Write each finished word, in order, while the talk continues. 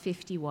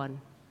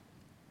51.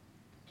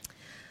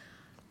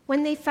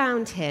 When they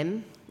found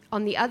him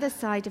on the other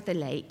side of the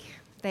lake,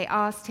 they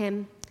asked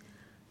him,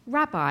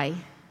 "Rabbi,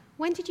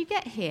 when did you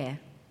get here?"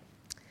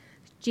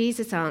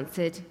 Jesus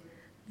answered,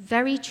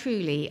 "Very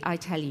truly, I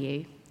tell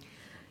you,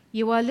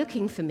 you are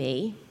looking for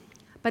me,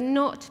 but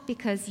not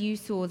because you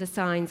saw the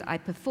signs I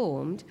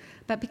performed,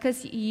 but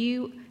because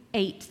you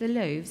ate the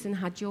loaves and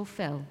had your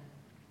fill.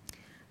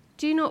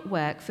 Do not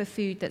work for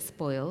food that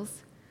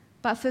spoils,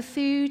 but for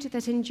food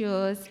that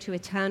endures to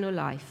eternal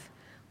life,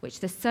 which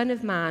the Son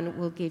of Man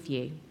will give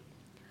you.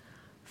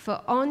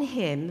 For on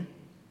him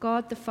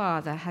God the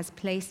Father has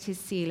placed his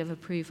seal of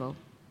approval."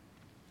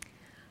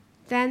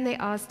 Then they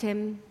asked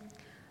him,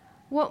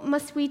 "What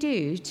must we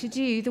do to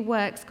do the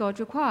works God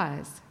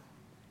requires?"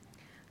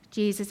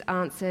 Jesus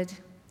answered,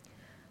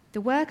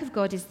 "The work of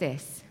God is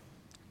this,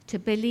 to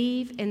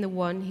believe in the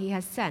one he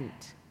has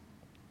sent."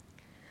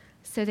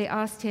 So they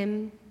asked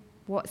him,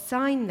 "What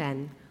sign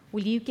then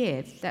will you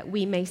give that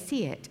we may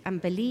see it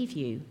and believe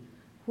you?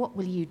 What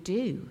will you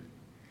do?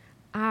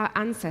 Our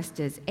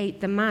ancestors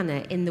ate the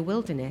manna in the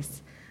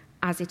wilderness,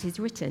 as it is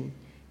written,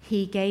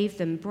 'He gave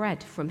them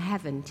bread from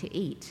heaven to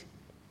eat.'"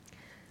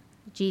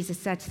 Jesus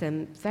said to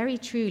them, "Very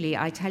truly,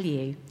 I tell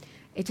you,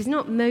 it is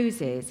not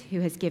Moses who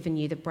has given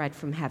you the bread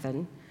from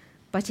heaven,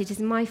 but it is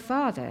my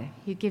Father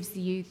who gives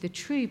you the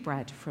true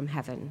bread from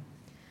heaven.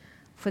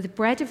 For the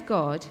bread of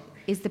God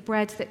is the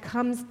bread that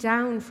comes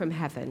down from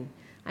heaven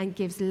and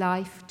gives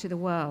life to the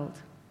world."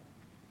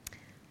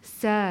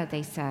 "Sir,"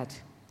 they said,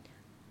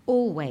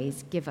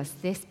 "always give us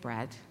this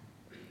bread."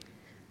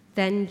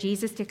 Then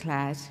Jesus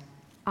declared,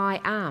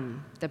 "I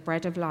am the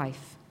bread of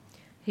life.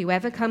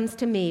 Whoever comes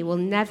to me will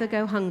never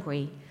go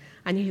hungry,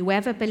 and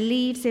whoever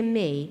believes in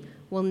me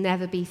will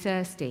never be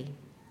thirsty.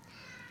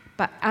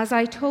 But as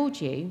I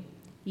told you,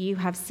 you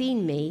have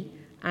seen me,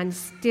 and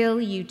still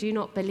you do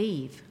not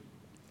believe.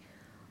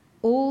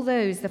 All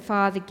those the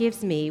Father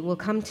gives me will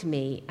come to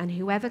me, and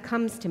whoever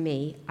comes to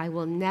me I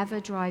will never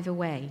drive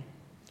away.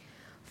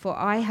 For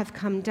I have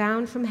come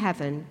down from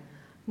heaven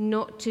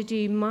not to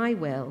do my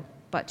will,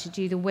 but to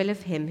do the will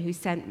of him who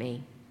sent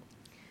me.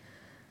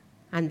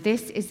 And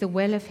this is the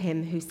will of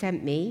him who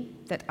sent me,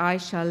 that I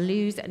shall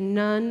lose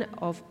none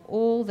of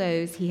all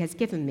those he has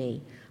given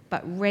me,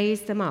 but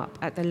raise them up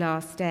at the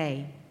last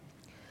day.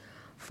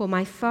 For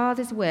my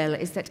Father's will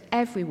is that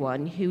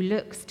everyone who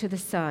looks to the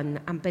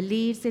Son and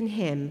believes in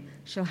him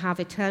shall have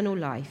eternal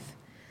life,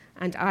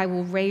 and I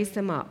will raise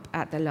them up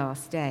at the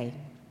last day."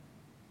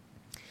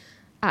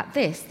 At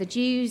this, the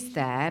Jews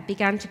there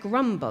began to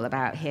grumble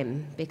about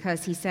him,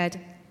 because he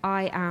said,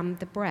 "I am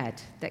the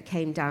bread that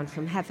came down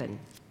from heaven."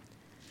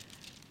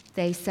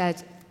 They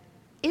said,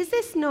 "Is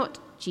this not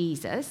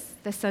Jesus,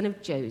 the son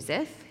of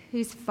Joseph,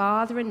 whose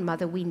father and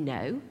mother we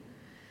know?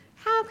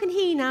 How can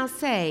he now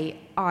say,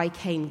 'I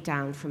came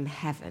down from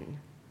heaven'?"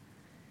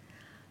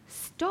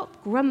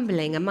 "Stop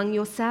grumbling among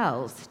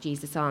yourselves,"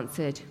 Jesus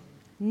answered.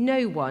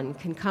 "No one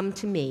can come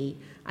to me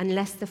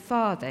unless the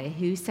Father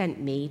who sent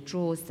me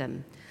draws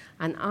them,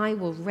 and I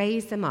will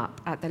raise them up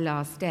at the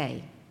last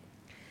day.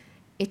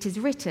 It is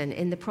written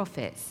in the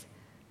prophets,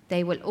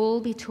 'They will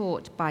all be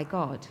taught by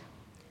God.'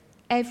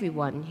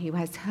 Everyone who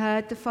has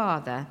heard the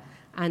Father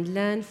and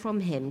learned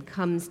from him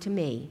comes to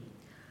me.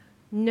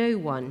 No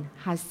one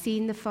has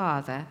seen the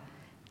Father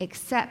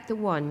except the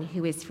one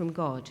who is from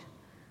God.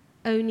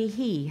 Only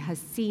he has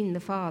seen the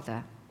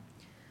Father.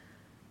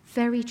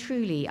 Very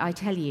truly, I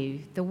tell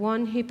you, the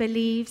one who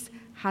believes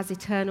has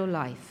eternal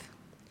life.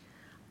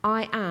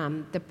 I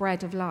am the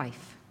bread of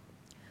life.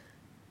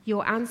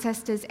 Your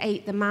ancestors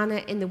ate the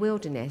manna in the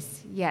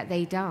wilderness, yet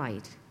they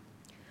died.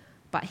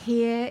 But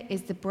here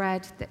is the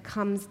bread that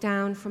comes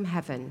down from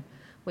heaven,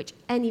 which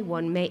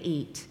anyone may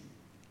eat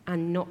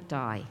and not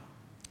die.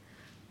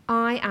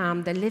 I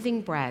am the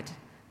living bread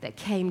that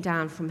came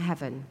down from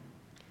heaven.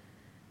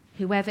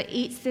 Whoever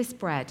eats this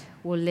bread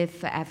will live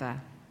forever.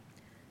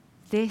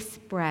 This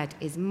bread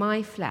is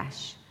my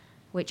flesh,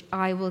 which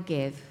I will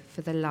give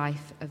for the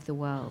life of the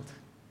world."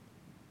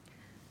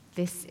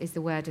 This is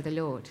the word of the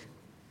Lord.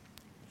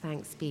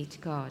 Thanks be to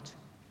God.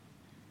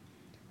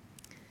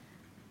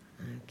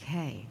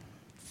 Okay,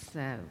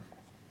 so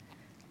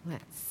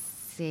let's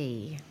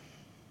see.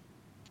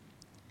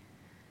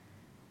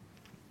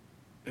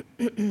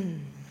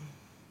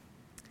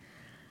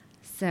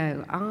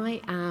 So,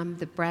 I am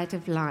the bread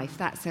of life.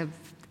 That's a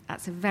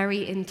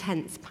very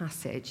intense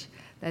passage.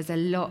 There's a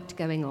lot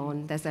going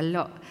on.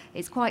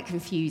 It's quite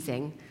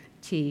confusing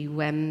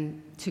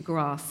to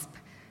grasp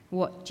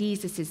what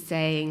Jesus is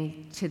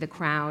saying to the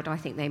crowd. I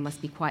think they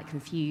must be quite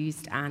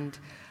confused, and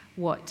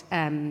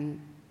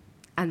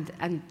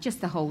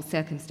just the whole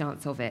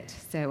circumstance of it.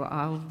 So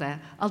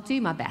I'll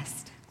do my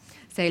best.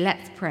 So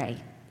let's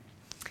pray.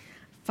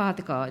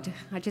 Father God,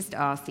 I just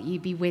ask that you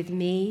be with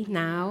me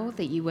now,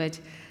 that you would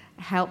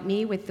help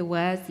me with the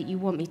words that you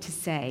want me to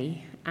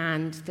say,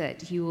 and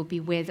that you will be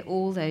with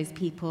all those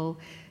people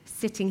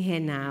sitting here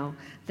now,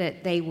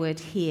 that they would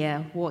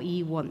hear what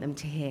you want them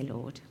to hear,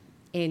 Lord.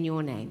 In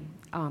your name,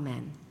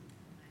 amen.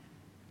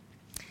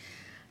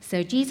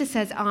 So Jesus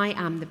says, I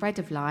am the bread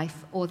of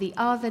life, or the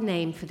other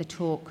name for the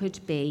talk could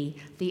be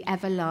the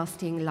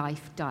everlasting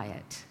life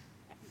diet.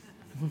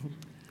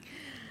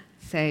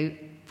 So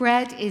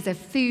bread is a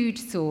food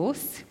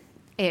source.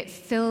 It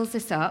fills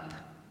us up,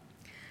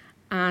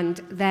 and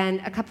then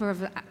a couple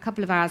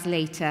of hours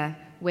later,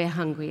 we're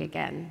hungry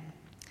again.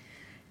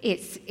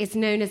 It's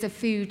known as a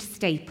food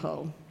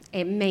staple.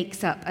 It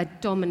makes up a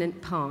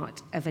dominant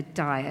part of a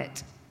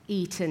diet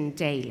eaten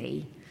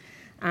daily,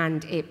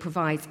 and it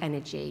provides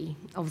energy.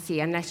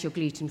 Obviously, unless you're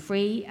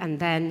gluten-free, and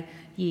then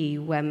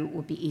you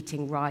will be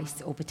eating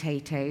rice or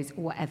potatoes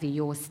or whatever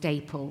your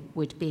staple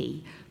would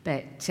be.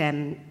 But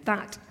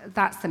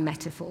that's the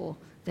metaphor,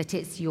 that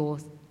it's your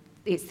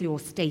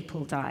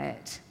staple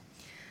diet.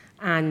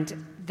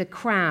 And the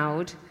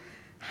crowd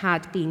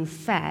had been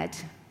fed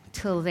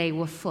till they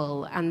were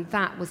full, and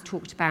that was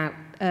talked about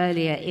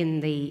earlier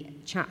in the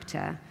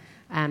chapter,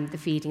 the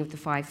feeding of the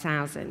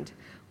 5,000,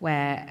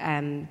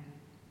 where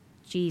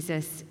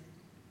Jesus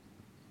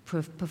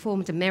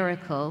performed a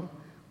miracle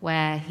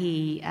where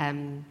he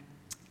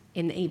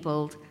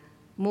enabled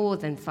more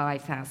than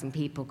 5,000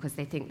 people, because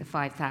they think the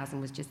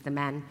 5,000 was just the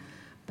men,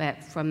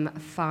 but from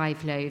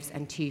 5 loaves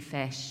and 2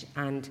 fish,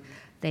 and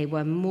they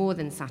were more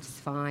than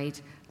satisfied.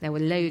 There were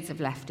loads of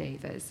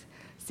leftovers.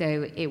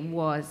 So it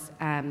was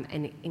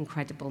an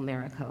incredible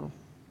miracle.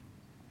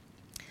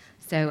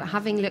 So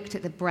having looked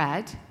at the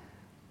bread,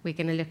 we're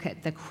going to look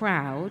at the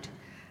crowd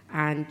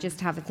and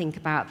just have a think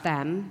about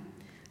them.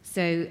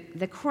 So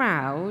the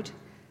crowd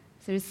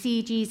sort of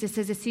see Jesus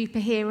as a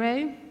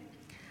superhero.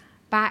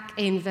 Back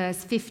in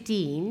verse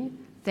 15,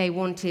 they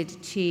wanted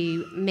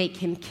to make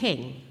him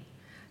king.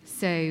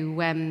 So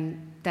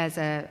there's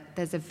a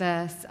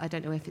verse, I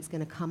don't know if it's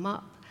going to come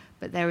up,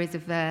 but there is a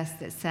verse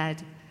that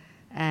said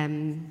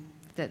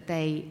that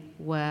they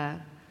were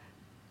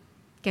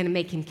going to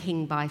make him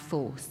king by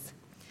force.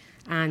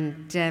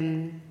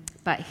 And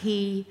but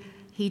he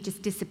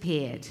just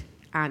disappeared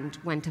and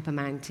went up a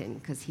mountain,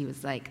 because he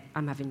was like,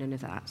 I'm having none of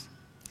that.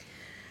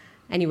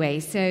 Anyway,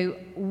 so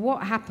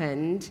what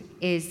happened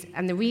is,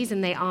 and the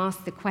reason they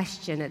asked the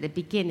question at the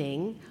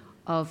beginning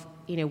of,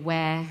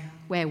 where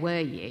were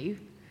you?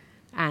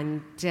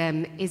 And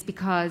is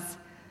because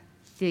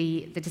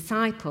the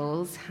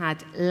disciples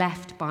had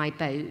left by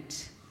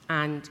boat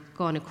and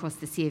gone across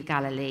the Sea of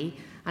Galilee,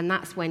 and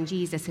that's when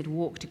Jesus had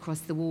walked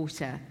across the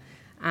water.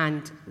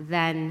 And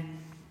then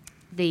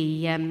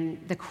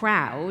the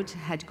crowd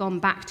had gone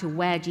back to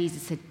where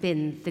Jesus had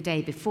been the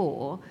day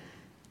before,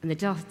 and the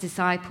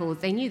disciples,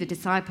 they knew the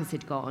disciples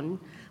had gone,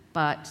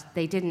 but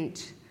they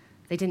didn't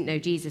know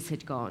Jesus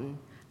had gone,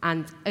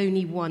 and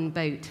only one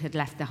boat had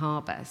left the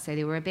harbour, so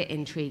they were a bit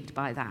intrigued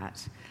by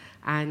that.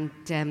 And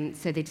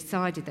so they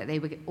decided that they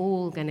were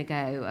all going to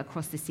go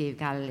across the Sea of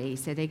Galilee,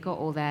 so they got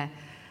all their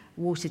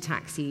water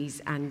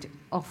taxis, and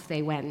off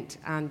they went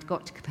and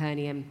got to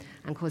Capernaum,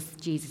 and of course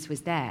Jesus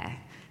was there.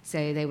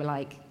 So they were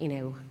like,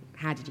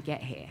 how did you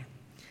get here?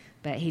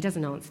 But he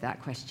doesn't answer that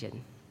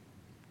question.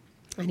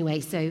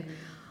 Anyway, so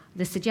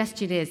the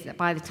suggestion is that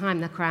by the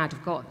time the crowd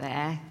have got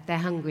there, they're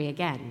hungry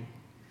again.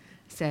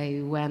 So,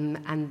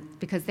 and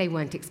because they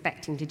weren't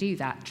expecting to do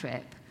that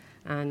trip,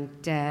 and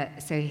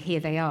so here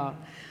they are.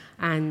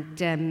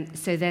 And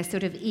so they're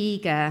sort of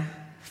eager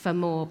for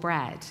more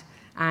bread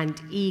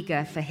and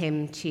eager for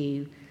him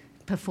to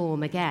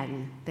perform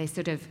again. They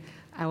sort of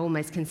are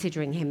almost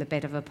considering him a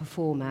bit of a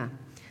performer,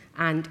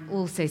 and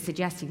also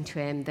suggesting to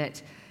him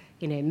that,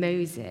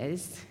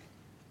 Moses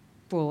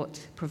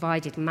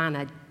provided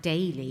manna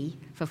daily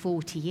for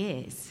 40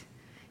 years.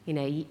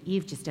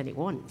 You've just done it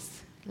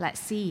once.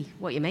 Let's see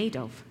what you're made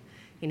of.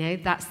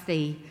 That's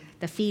the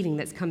feeling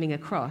that's coming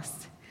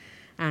across.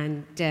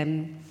 And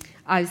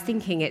I was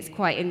thinking it's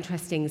quite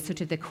interesting,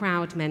 sort of the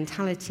crowd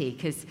mentality,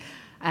 because,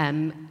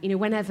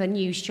 whenever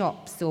new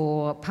shops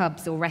or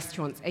pubs or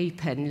restaurants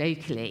open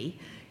locally,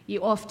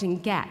 you often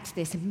get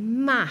this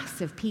mass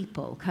of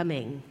people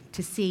coming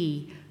to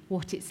see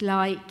what it's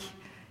like,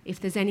 if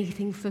there's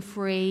anything for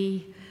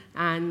free,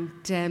 and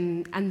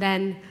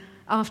then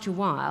after a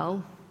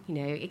while,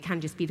 it can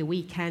just be the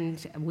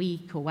weekend, a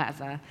week or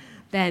whatever,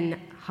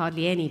 then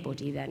hardly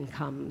anybody then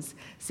comes.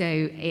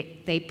 So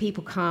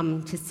people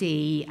come to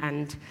see,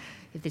 and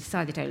if they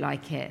decide they don't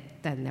like it,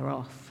 then they're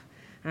off.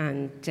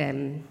 And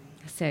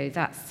so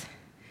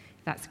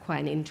that's quite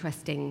an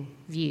interesting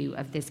view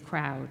of this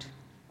crowd.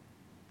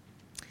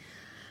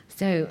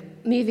 So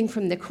moving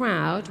from the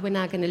crowd, we're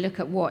now going to look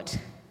at what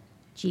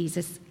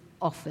Jesus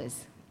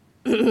offers.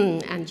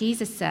 And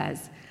Jesus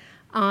says,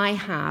 I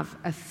have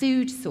a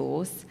food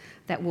source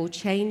that will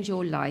change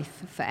your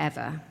life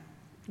forever.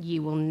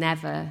 You will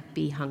never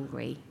be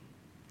hungry.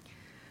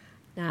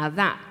 Now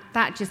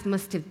that just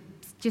must have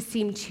just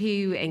seemed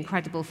too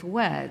incredible for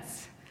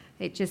words.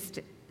 It just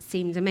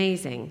seemed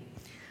amazing.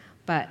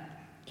 But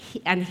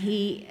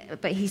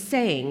he's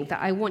saying that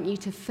I want you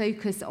to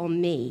focus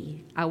on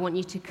me. I want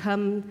you to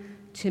come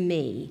to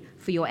me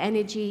for your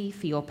energy,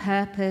 for your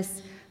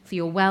purpose, for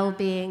your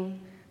well-being,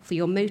 for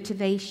your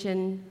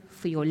motivation,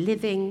 for your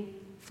living,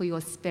 for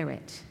your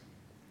spirit.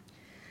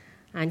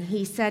 And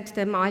he said to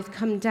them, I've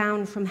come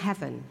down from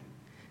heaven.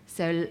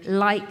 So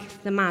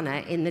like the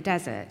manna in the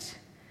desert.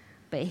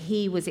 But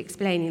he was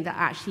explaining that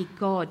actually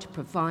God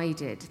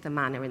provided the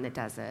manna in the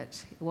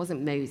desert. It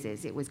wasn't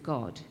Moses, it was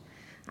God.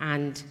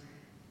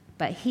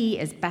 But he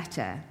is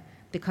better,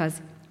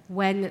 because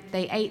when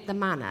they ate the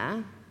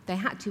manna, they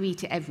had to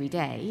eat it every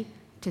day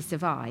to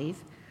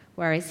survive,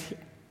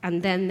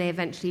 and then they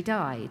eventually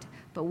died.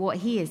 But what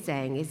he is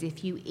saying is,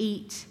 if you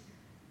eat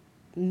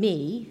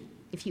me,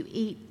 if you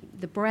eat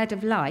the bread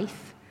of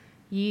life,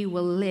 you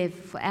will live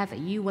forever.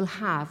 You will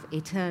have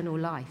eternal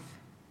life.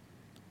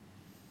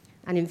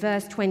 And in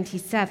verse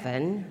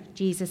 27,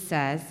 Jesus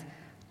says,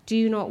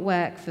 do not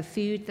work for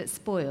food that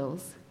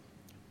spoils,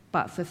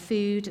 but for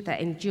food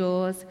that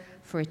endures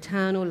for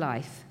eternal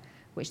life,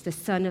 which the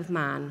Son of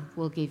Man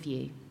will give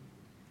you.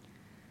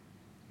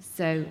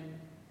 So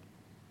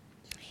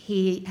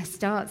he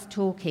starts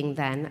talking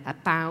then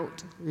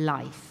about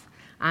life.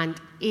 And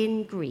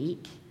in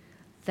Greek,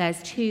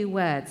 there's two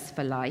words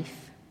for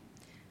life.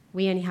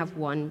 We only have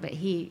one, but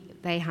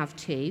they have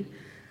two.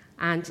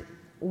 And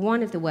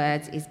one of the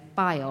words is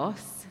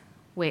bios,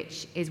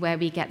 which is where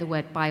we get the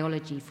word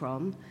biology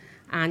from,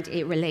 and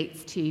it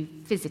relates to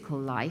physical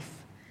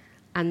life.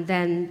 And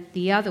then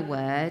the other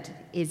word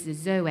is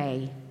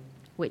zoe,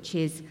 which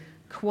is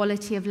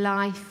quality of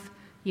life,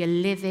 your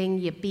living,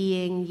 your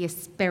being, your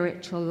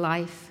spiritual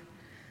life.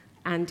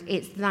 And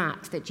it's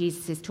that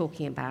Jesus is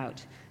talking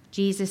about.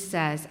 Jesus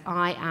says,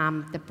 I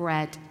am the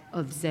bread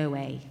of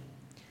Zoe.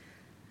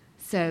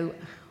 So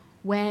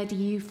where do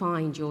you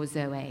find your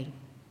Zoe?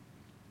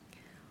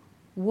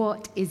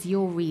 What is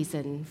your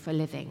reason for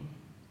living?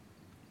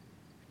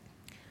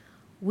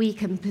 We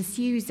can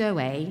pursue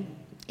Zoe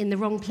in the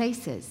wrong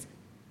places.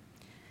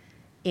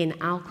 In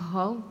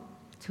alcohol,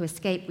 to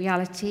escape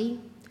reality,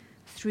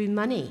 through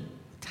money,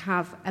 to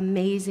have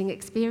amazing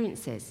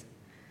experiences,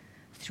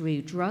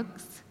 through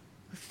drugs,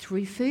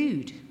 through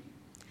food,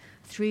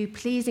 through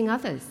pleasing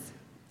others,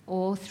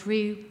 or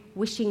through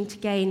wishing to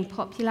gain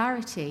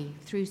popularity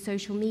through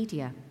social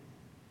media.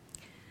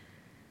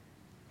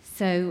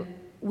 So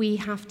we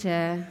have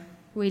to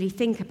really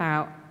think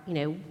about,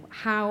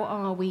 how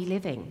are we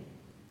living?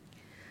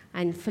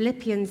 And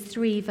Philippians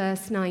 3,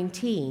 verse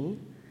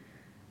 19,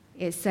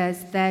 it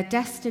says, their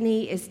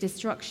destiny is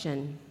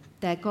destruction,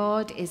 their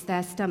God is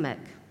their stomach,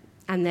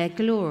 and their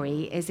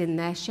glory is in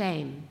their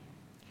shame.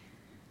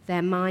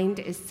 Their mind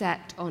is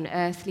set on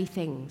earthly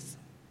things.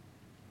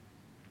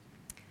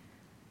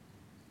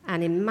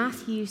 And in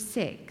Matthew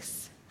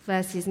 6,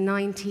 verses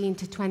 19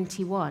 to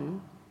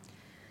 21,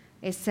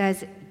 it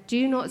says,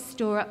 do not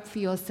store up for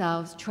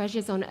yourselves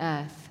treasures on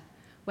earth,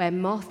 where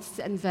moths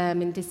and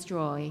vermin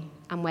destroy,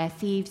 and where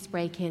thieves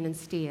break in and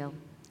steal.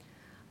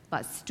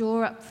 But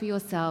store up for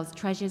yourselves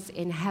treasures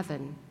in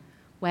heaven,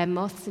 where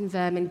moths and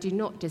vermin do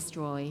not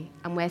destroy,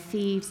 and where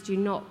thieves do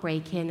not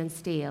break in and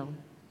steal.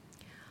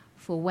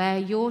 For where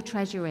your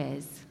treasure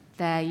is,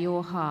 there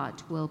your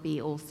heart will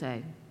be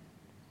also.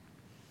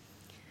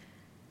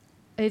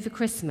 Over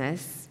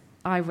Christmas,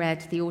 I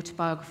read the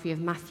autobiography of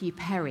Matthew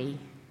Perry,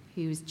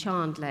 who's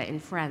Chandler in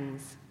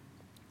Friends.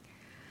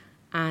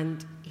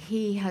 And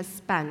he has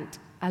spent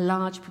a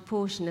large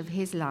proportion of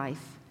his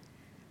life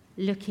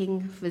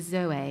looking for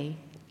Zoe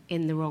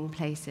in the wrong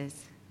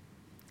places.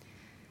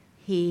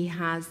 He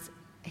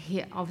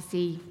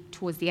obviously,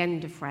 towards the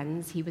end of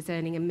Friends, he was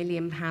earning £1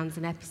 million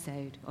an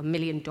episode, or $1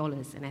 million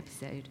an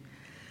episode.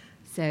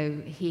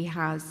 So he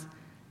has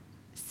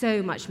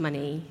so much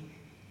money,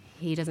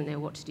 he doesn't know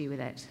what to do with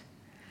it.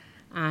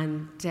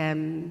 And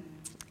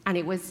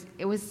it was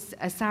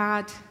a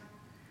sad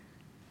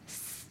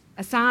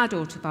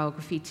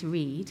autobiography to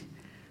read,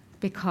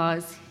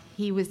 because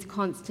he was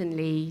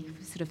constantly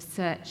sort of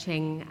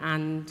searching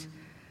and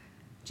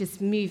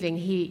just moving.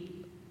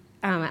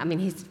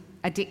 He's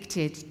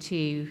addicted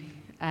to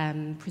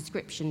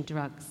prescription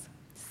drugs.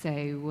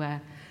 So,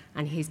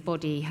 and his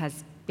body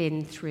has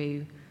been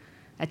through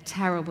a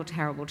terrible,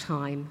 terrible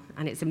time,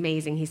 and it's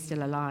amazing he's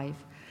still alive.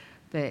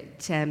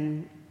 But,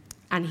 and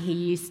he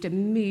used to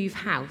move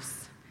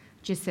house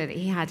just so that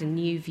he had a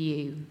new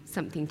view,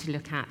 something to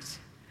look at.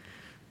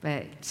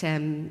 But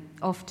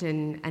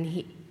often,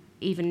 and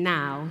even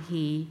now,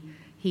 he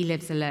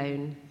lives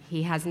alone.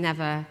 He has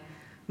never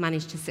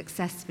managed to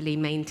successfully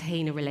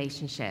maintain a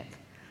relationship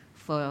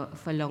for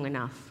long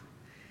enough.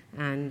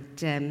 And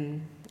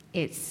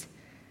it's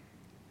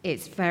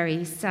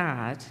very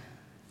sad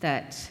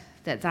that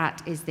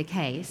is the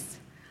case.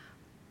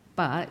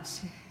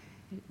 But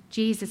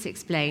Jesus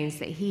explains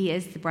that he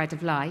is the bread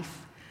of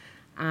life,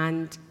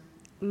 and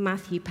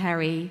Matthew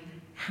Perry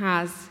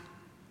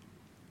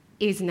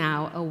is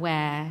now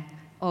aware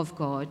of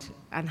God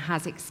and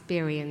has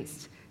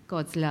experienced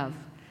God's love.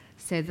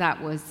 So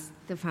that was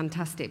the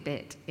fantastic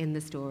bit in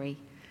the story.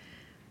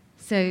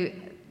 So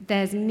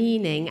there's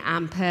meaning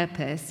and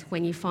purpose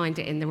when you find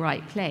it in the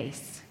right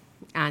place.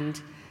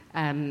 And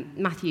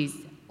Matthew's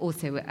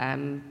also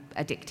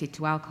addicted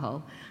to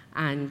alcohol,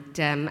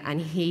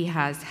 and he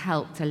has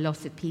helped a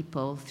lot of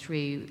people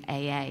through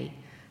AA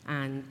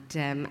and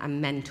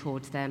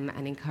mentored them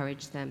and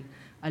encouraged them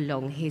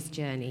along his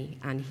journey.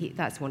 And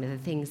that's one of the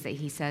things that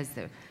he says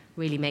that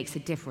really makes a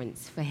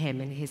difference for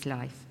him in his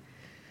life.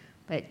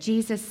 But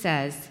Jesus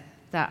says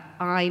that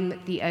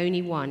I'm the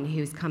only one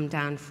who's come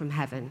down from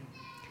heaven.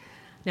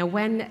 Now,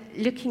 when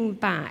looking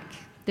back,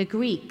 the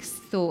Greeks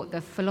thought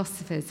the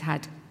philosophers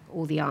had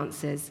all the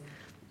answers,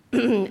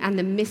 and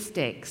the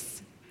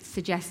mystics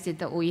suggested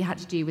that all you had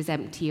to do was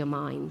empty your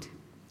mind.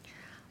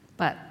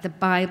 But the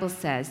Bible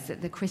says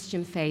that the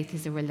Christian faith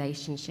is a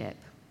relationship.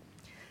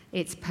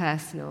 It's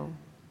personal.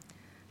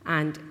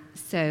 And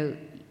so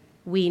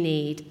we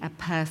need a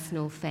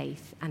personal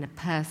faith and a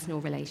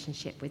personal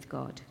relationship with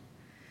God.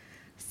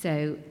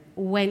 So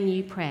when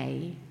you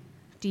pray,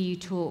 do you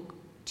talk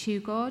to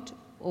God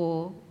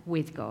or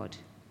with God?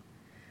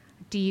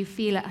 Do you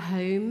feel at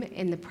home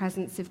in the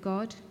presence of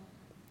God?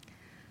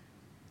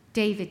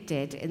 David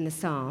did in the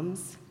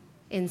Psalms.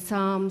 In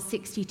Psalm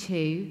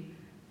 62,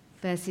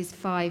 verses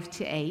 5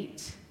 to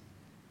 8,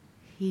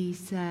 he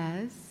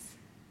says,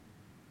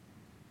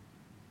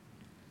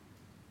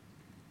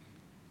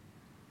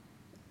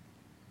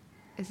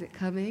 is it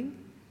coming?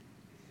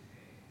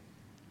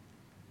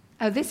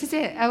 Oh, this is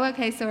it. Oh,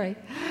 okay, sorry.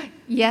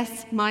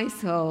 Yes, my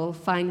soul,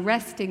 find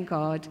rest in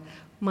God.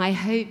 My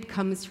hope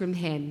comes from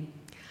him.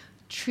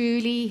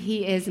 Truly,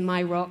 he is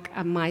my rock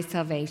and my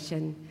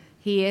salvation.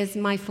 He is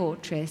my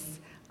fortress.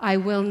 I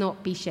will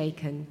not be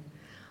shaken.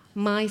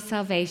 My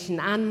salvation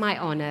and my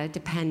honor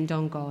depend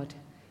on God.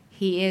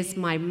 He is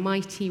my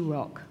mighty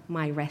rock,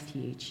 my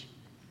refuge.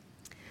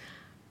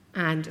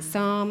 And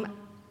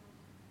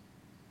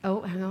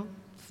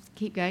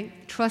keep going.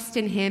 Trust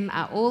in him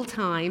at all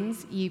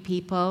times, you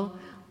people.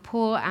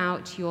 Pour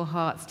out your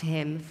hearts to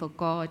him, for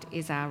God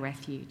is our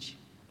refuge.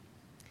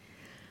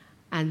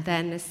 And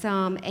then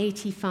Psalm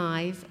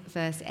 85,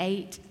 verse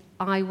 8,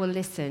 I will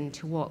listen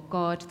to what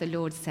God the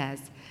Lord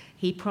says.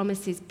 He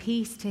promises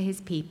peace to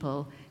his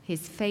people,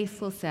 his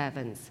faithful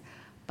servants,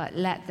 but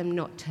let them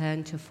not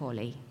turn to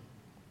folly.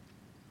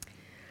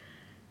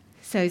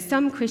 So for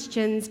some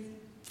Christians,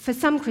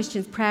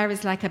 prayer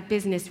is like a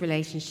business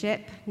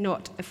relationship,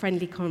 not a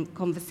friendly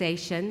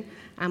conversation,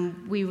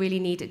 and we really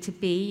need it to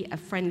be a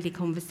friendly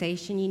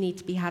conversation. You need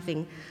to be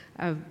having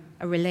a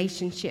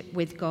relationship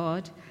with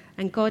God,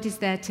 and God is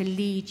there to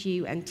lead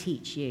you and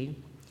teach you.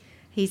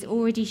 He's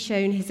already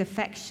shown his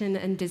affection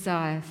and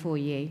desire for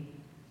you.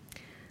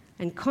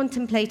 And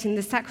contemplating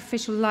the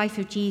sacrificial life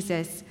of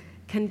Jesus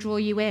can draw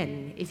you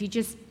in. If you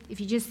just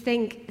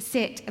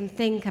sit and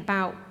think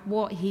about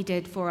what he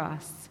did for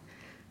us,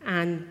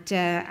 and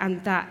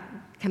that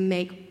can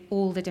make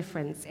all the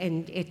difference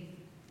in it,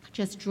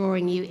 just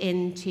drawing you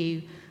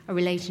into a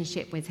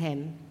relationship with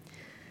him.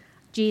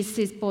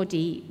 Jesus'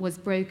 body was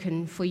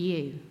broken for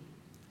you,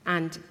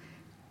 and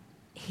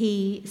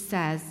he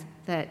says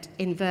that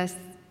in verse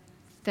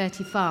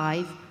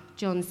 35,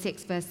 John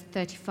 6, verse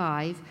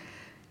 35,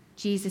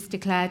 Jesus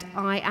declared,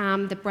 I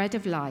am the bread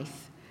of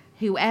life.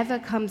 Whoever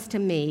comes to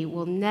me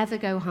will never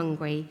go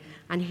hungry,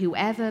 and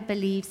whoever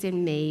believes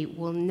in me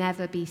will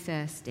never be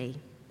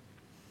thirsty.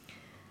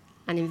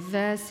 And in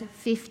verse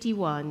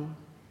 51,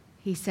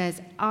 he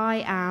says,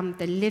 I am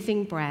the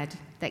living bread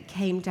that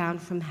came down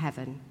from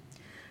heaven.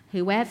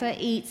 Whoever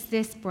eats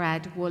this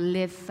bread will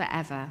live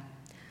forever.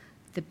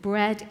 The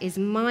bread is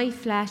my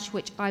flesh,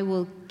 which I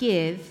will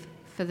give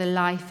for the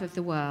life of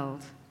the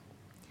world.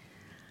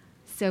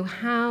 So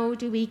how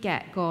do we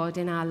get God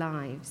in our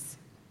lives?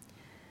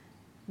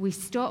 We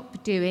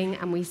stop doing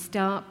and we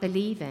start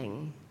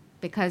believing,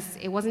 because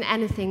it wasn't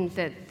anything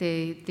that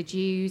the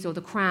Jews or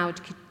the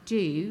crowd could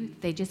do.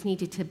 They just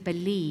needed to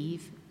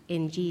believe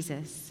in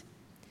Jesus.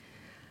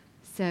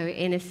 So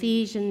in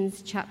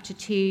Ephesians chapter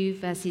 2,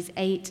 verses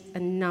 8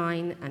 and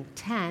 9 and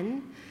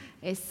 10,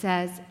 it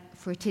says,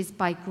 for it is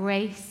by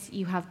grace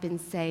you have been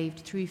saved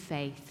through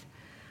faith,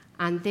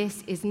 and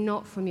this is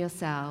not from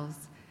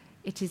yourselves.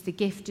 It is the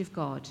gift of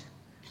God,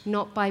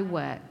 not by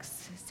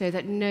works, so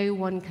that no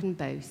one can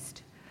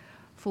boast.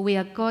 For we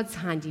are God's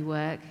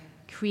handiwork,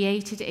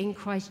 created in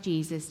Christ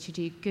Jesus to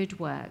do good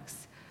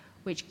works,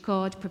 which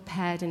God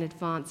prepared in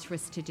advance for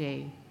us to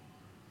do.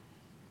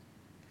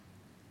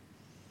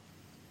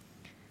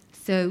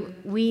 So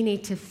we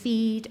need to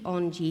feed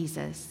on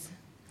Jesus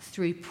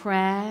through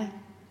prayer,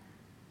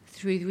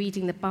 through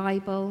reading the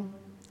Bible,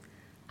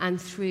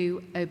 and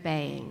through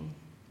obeying.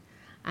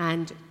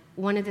 And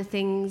one of the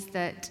things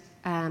that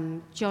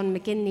John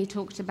McGinley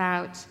talked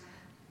about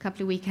a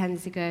couple of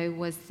weekends ago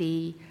was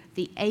the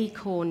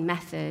acorn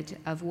method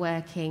of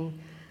working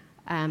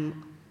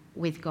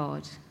with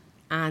God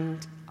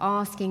and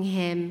asking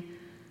him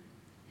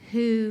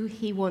who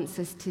he wants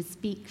us to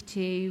speak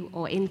to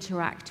or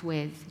interact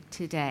with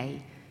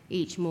today,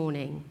 each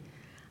morning,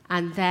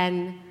 and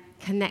then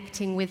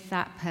connecting with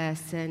that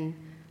person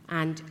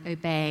and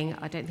obeying.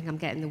 I don't think I'm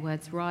getting the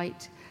words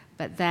right,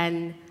 but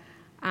then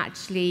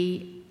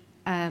actually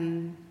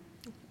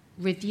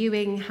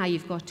reviewing how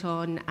you've got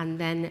on and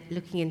then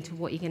looking into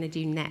what you're going to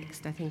do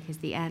next, I think is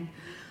the end.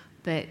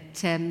 But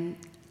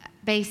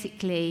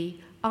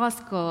basically,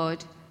 ask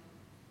God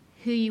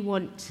who you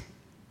want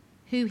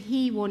who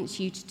he wants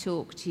you to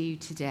talk to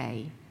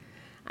today.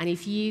 And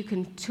if you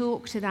can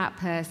talk to that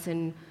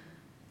person,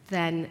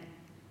 then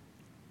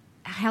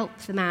help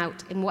them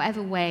out in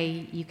whatever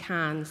way you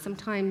can.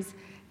 Sometimes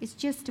it's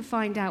just to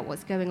find out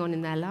what's going on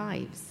in their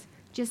lives,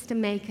 just to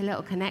make a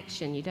little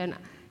connection. You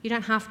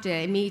don't have to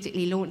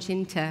immediately launch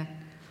into,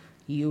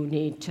 you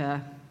need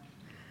to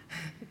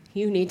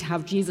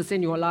have Jesus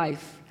in your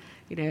life.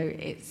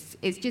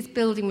 It's just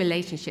building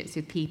relationships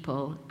with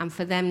people and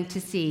for them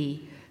to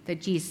see that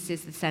Jesus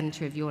is the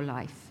center of your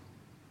life.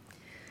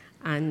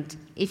 And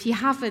if you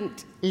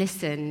haven't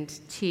listened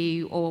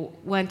to or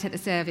weren't at the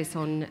service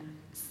on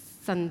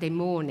Sunday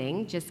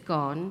morning, just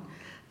gone,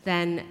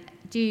 then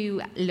do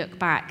look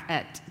back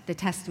at the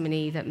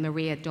testimony that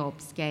Maria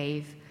Dobbs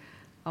gave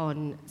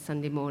on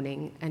Sunday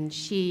morning. And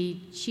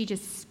she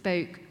just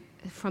spoke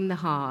from the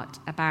heart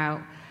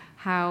about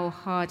how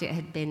hard it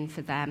had been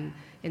for them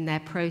in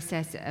their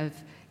process of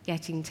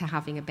getting to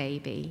having a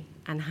baby,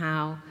 and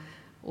how,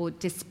 or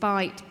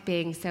despite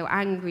being so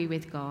angry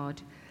with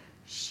God,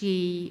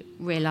 she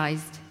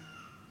realized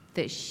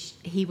that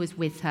he was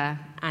with her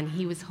and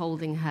he was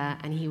holding her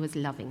and he was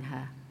loving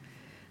her.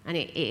 And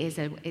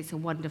it's a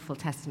wonderful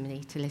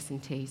testimony to listen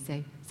to,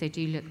 so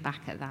do look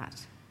back at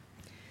that.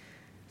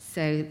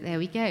 So there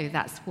we go.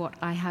 That's what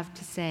I have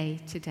to say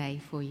today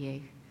for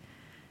you.